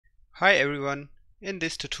Hi everyone, in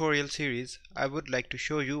this tutorial series I would like to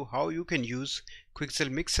show you how you can use Quixel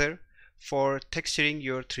Mixer for texturing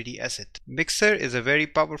your 3D asset. Mixer is a very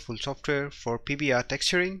powerful software for PBR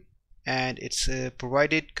texturing and it's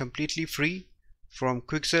provided completely free from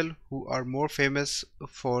Quixel, who are more famous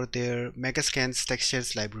for their Megascans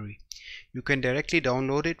textures library. You can directly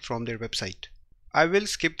download it from their website. I will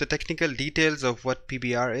skip the technical details of what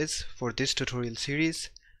PBR is for this tutorial series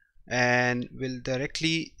and will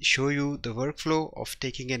directly show you the workflow of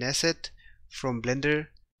taking an asset from Blender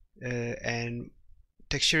and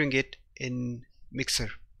texturing it in Mixer.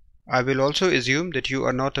 I will also assume that you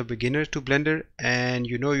are not a beginner to Blender and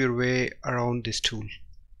you know your way around this tool.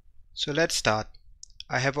 So let's start.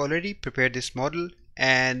 I have already prepared this model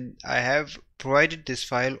and I have provided this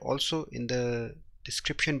file also in the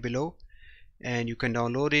description below, and you can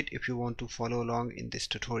download it if you want to follow along in this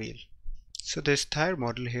tutorial. So this tire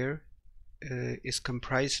model here is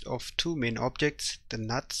comprised of two main objects, the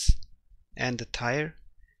nuts and the tire,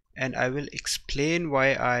 and I will explain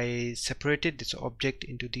why I separated this object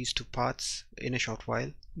into these two parts in a short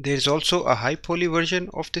while. There is also a high poly version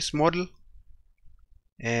of this model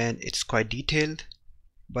and it's quite detailed,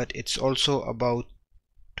 but it's also about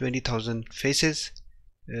 20,000 faces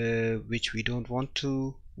which we don't want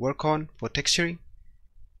to work on for texturing.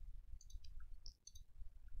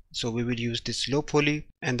 So we will use this low poly,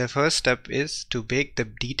 and the first step is to bake the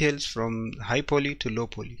details from high poly to low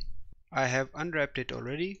poly. I have unwrapped it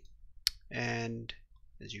already, and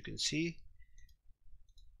as you can see,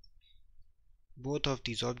 both of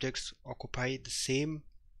these objects occupy the same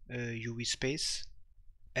UV space.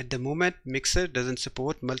 At the moment, Mixer doesn't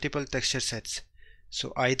support multiple texture sets,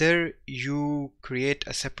 so either you create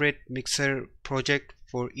a separate Mixer project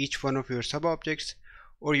for each one of your sub-objects,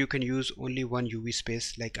 or you can use only one UV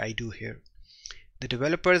space like I do here. The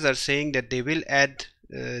developers are saying that they will add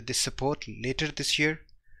this support later this year,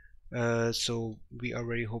 so we are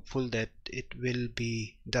very hopeful that it will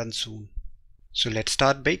be done soon. So let's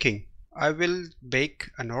start baking. I will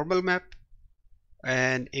bake a normal map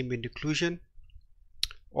and ambient occlusion,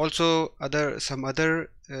 also some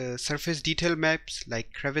other surface detail maps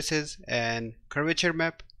like crevices and curvature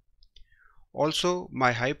map. Also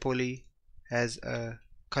my high poly has a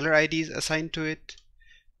color IDs assigned to it,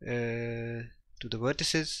 to the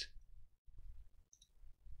vertices.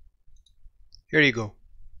 Here you go.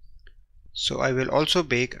 So I will also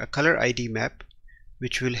bake a color ID map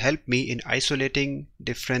which will help me in isolating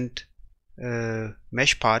different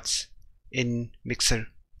mesh parts in Mixer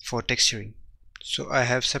for texturing. So I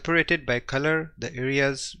have separated by color the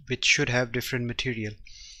areas which should have different material,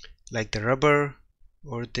 like the rubber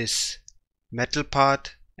or this metal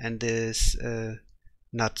part and this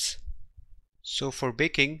nuts. So for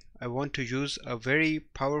baking, I want to use a very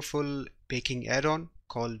powerful baking add-on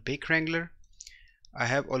called Bake Wrangler. I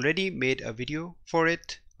have already made a video for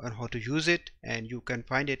it on how to use it, and you can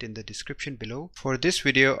find it in the description below. For this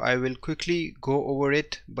video I will quickly go over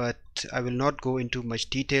it, but I will not go into much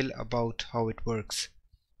detail about how it works.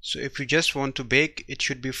 So if you just want to bake, it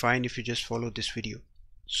should be fine if you just follow this video.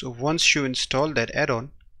 So once you install that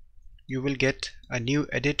add-on, you will get a new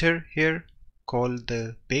editor here called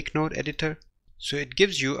the Bake Node editor. So it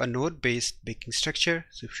gives you a node based baking structure.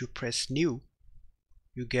 So if you press new,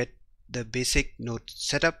 you get the basic node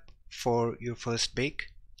setup for your first bake.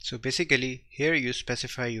 So basically here you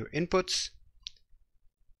specify your inputs,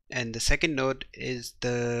 and the second node is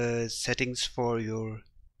the settings for your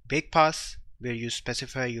bake pass, where you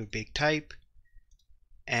specify your bake type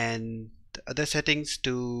and the other settings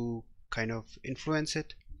to kind of influence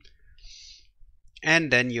it,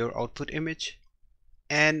 and then your output image,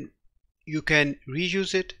 and you can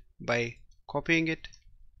reuse it by copying it,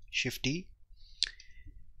 Shift D.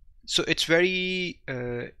 So it's very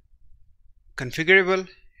configurable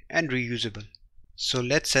and reusable. So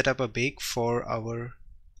let's set up a bake for our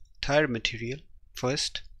tire material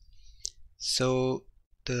first. So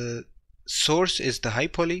the source is the high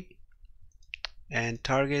poly and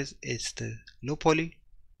target is the low poly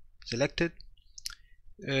selected.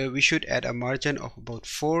 We should add a margin of about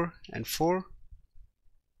 4 and 4,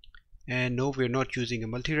 and no, we're not using a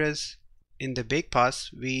multi-res. In the bake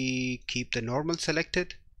pass we keep the normal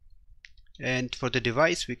selected, and for the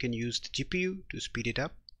device we can use the GPU to speed it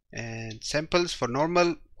up, and samples for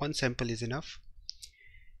normal, one sample is enough.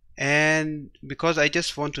 And because I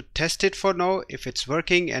just want to test it for now, if it's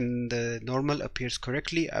working and the normal appears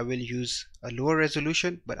correctly, I will use a lower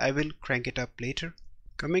resolution, but I will crank it up later.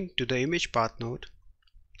 Coming to the image path node,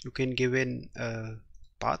 you can give in a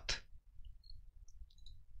path,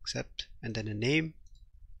 accept, and then a name,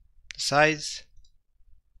 the size,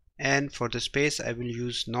 and for the space I will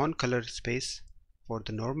use non-color space for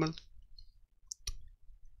the normal,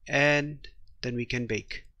 and then we can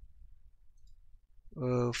bake.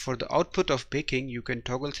 For the output of baking, you can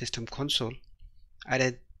toggle system console,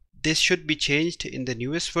 and this should be changed in the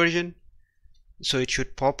newest version, so it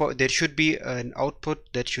should pop up. There should be an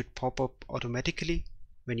output that should pop up automatically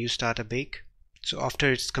when you start a bake. So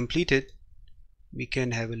after it's completed, we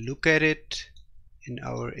can have a look at it in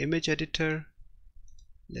our image editor.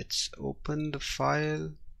 Let's open the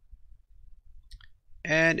file,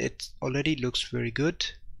 and it already looks very good.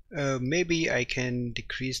 Maybe I can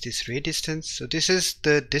decrease this ray distance. So this is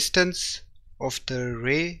the distance of the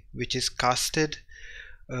ray which is casted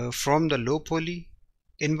from the low poly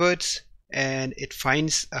inwards, and it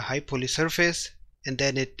finds a high poly surface and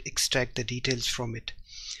then it extracts the details from it.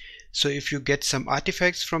 So if you get some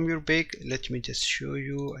artifacts from your bake, let me just show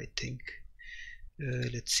you. I think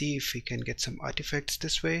let's see if we can get some artifacts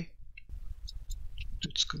this way.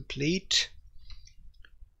 It's complete.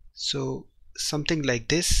 So something like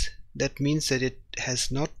this, that means that it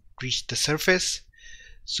has not reached the surface,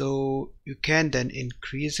 so you can then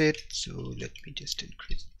increase it. So let me just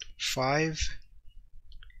increase it to 5.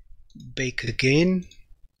 Bake again.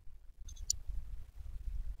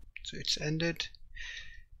 So it's ended,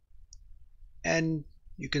 and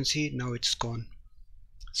you can see now it's gone.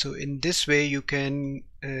 So in this way you can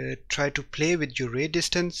try to play with your ray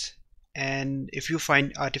distance, and if you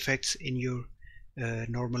find artifacts in your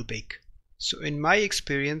normal bake. So in my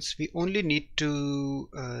experience, we only need to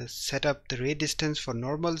set up the ray distance for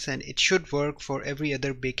normals, and it should work for every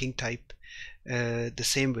other baking type the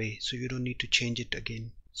same way, so you don't need to change it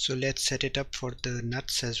again. So let's set it up for the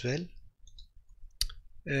nuts as well.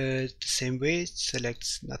 The same way,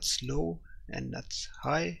 select nuts low and nuts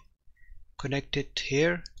high, connect it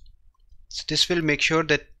here. So this will make sure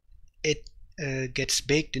that it gets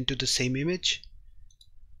baked into the same image.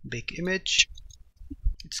 Bake image.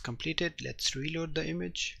 It's completed. Let's reload the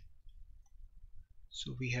image.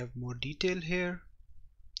 So we have more detail here.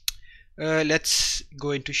 Let's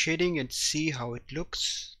go into shading and see how it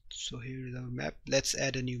looks. So here is our map. Let's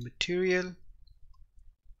add a new material,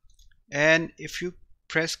 and if you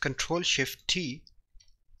press Ctrl Shift T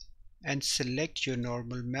and select your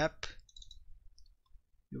normal map,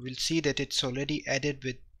 you will see that it's already added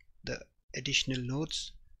with the additional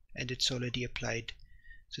nodes and it's already applied.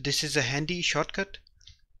 So this is a handy shortcut,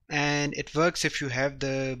 and it works if you have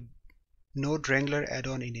the Node Wrangler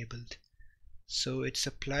add-on enabled. So it's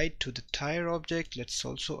applied to the tire object. Let's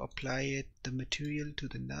also apply the material to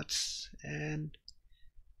the nuts, and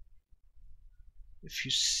if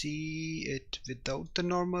you see it without the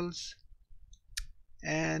normals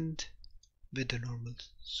and with the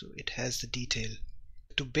normals, so it has the detail.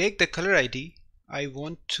 To bake the color ID, I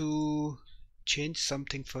want to change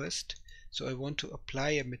something first. So I want to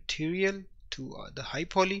apply a material to the high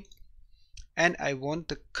poly, and I want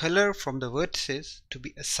the color from the vertices to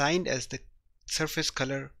be assigned as the surface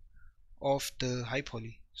color of the high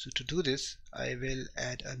poly. So to do this, I will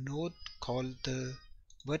add a node called the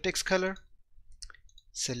vertex color,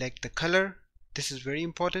 select the color, this is very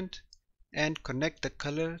important, and connect the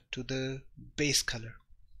color to the base color.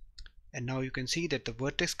 And now you can see that the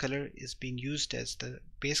vertex color is being used as the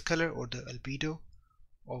base color or the albedo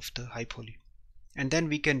of the high poly. And then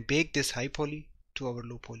we can bake this high poly to our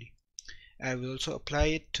low poly. I will also apply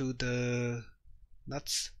it to the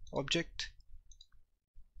nuts object,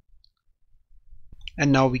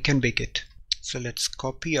 and now we can bake it. So let's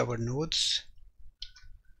copy our nodes,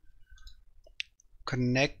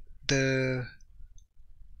 connect the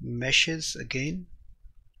meshes again,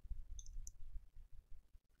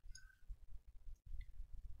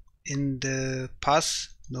 in the pass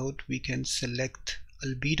node we can select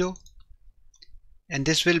albedo, and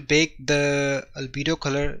this will bake the albedo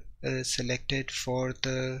color selected for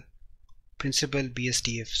the principal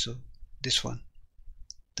BSDF, so this one,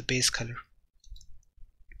 the base color.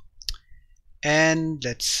 And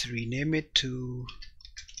let's rename it to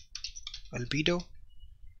albedo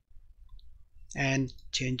and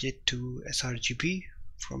change it to sRGB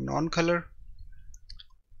from non-color,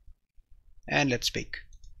 and let's bake.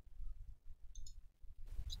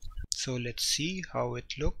 So let's see how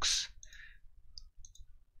it looks.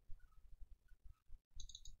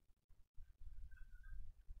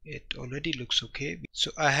 It already looks okay.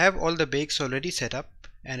 So I have all the bakes already set up,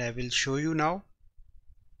 and I will show you now.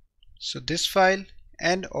 So this file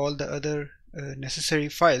and all the other necessary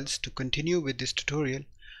files to continue with this tutorial,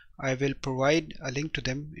 I will provide a link to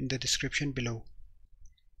them in the description below.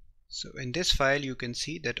 So in this file you can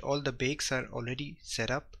see that all the bakes are already set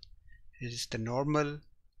up. It is the normal,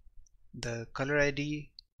 the color ID,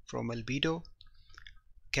 from albedo,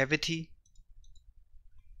 cavity,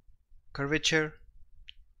 curvature,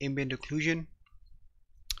 ambient occlusion,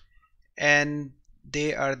 and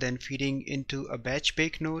they are then feeding into a batch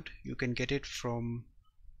bake node. You can get it from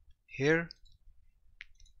here,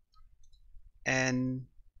 and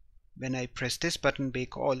when I press this button,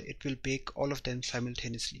 bake all, it will bake all of them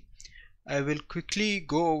simultaneously. I will quickly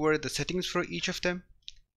go over the settings for each of them,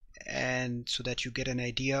 and so that you get an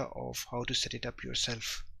idea of how to set it up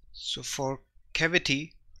yourself. So for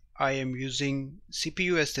cavity, I am using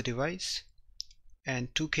CPU as the device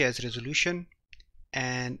and 2K as resolution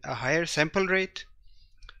and a higher sample rate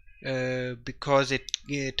because it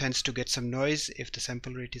tends to get some noise if the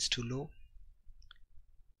sample rate is too low,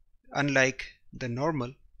 unlike the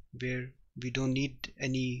normal where we don't need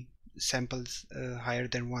any samples higher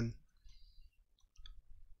than 1.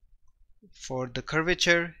 For the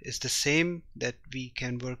curvature is the same, that we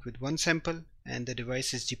can work with 1 sample and the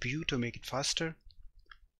device is GPU to make it faster.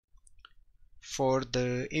 For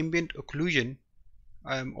the ambient occlusion,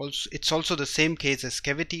 it's also the same case as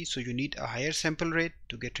cavity, so you need a higher sample rate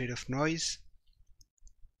to get rid of noise.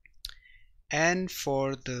 And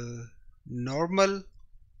for the normal,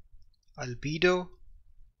 albedo,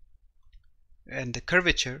 and the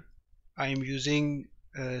curvature, I am using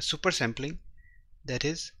super sampling. That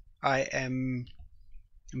is, I am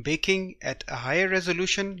baking at a higher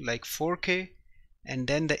resolution like 4K, and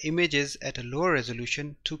then the image is at a lower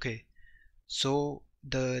resolution 2K. So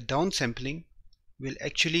the downsampling will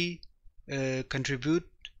actually contribute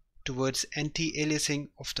towards anti-aliasing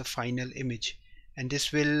of the final image, and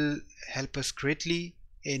this will help us greatly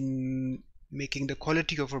in making the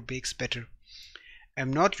quality of our bakes better.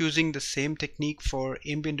 I'm not using the same technique for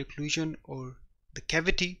ambient occlusion or the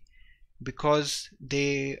cavity because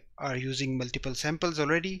they are using multiple samples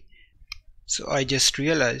already. So I just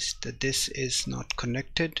realized that this is not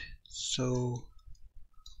connected, so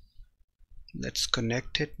let's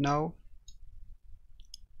connect it now.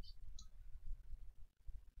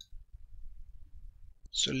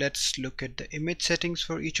 So let's look at the image settings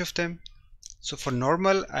for each of them. So for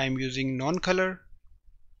normal, I'm using non-color.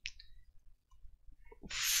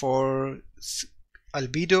 For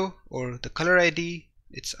albedo or the color ID,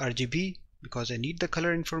 it's RGB because I need the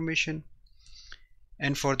color information.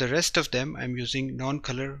 And for the rest of them, I'm using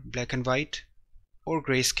non-color, black and white, or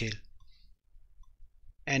grayscale.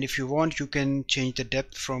 And if you want, you can change the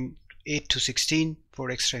depth from 8 to 16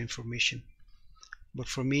 for extra information. But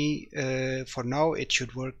for me, for now, it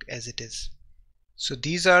should work as it is. So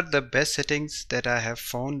these are the best settings that I have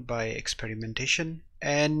found by experimentation,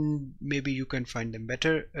 and maybe you can find them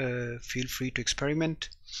better. Feel free to experiment,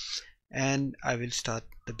 and I will start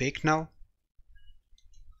the bake now.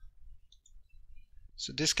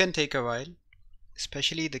 So this can take a while,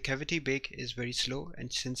 especially the cavity bake is very slow,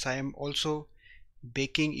 and since I am also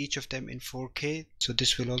baking each of them in 4K, so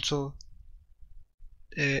this will also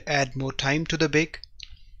add more time to the bake.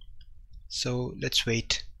 So let's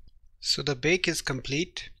wait. So the bake is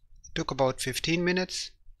complete. It took about 15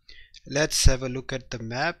 minutes. Let's have a look at the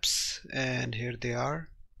maps, and here they are.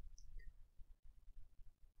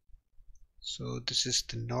 So this is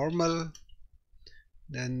the normal,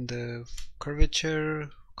 then the curvature,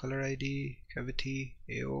 color ID, cavity,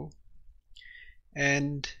 AO.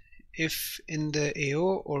 And if in the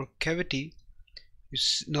AO or cavity you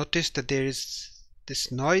notice that there is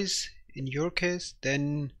this noise in your case,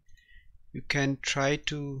 then you can try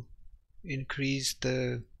to increase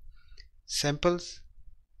the samples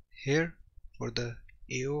here for the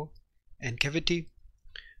AO and cavity.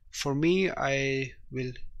 For me, I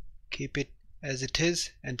will keep it as it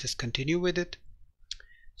is and just continue with it.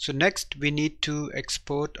 So next we need to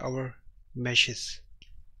export our meshes.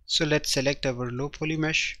 So let's select our low poly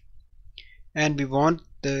mesh, and we want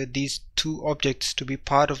these two objects to be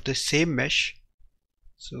part of the same mesh.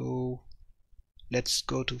 So let's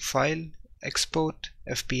go to File, Export,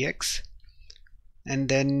 FBX, and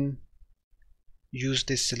then use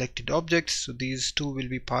this selected objects. So these two will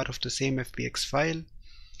be part of the same FBX file.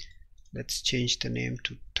 Let's change the name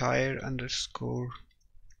to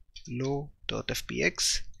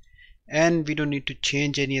tire_low.fbx, and we don't need to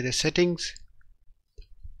change any other settings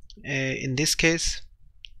in this case,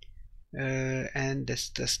 and let's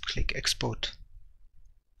just click export.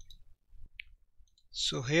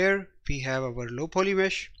 So here we have our low poly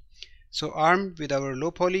mesh. So armed with our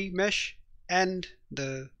low poly mesh and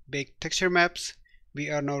the baked texture maps, we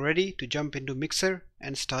are now ready to jump into Mixer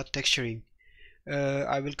and start texturing.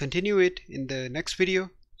 I will continue it in the next video,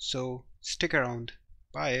 so stick around.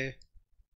 Bye.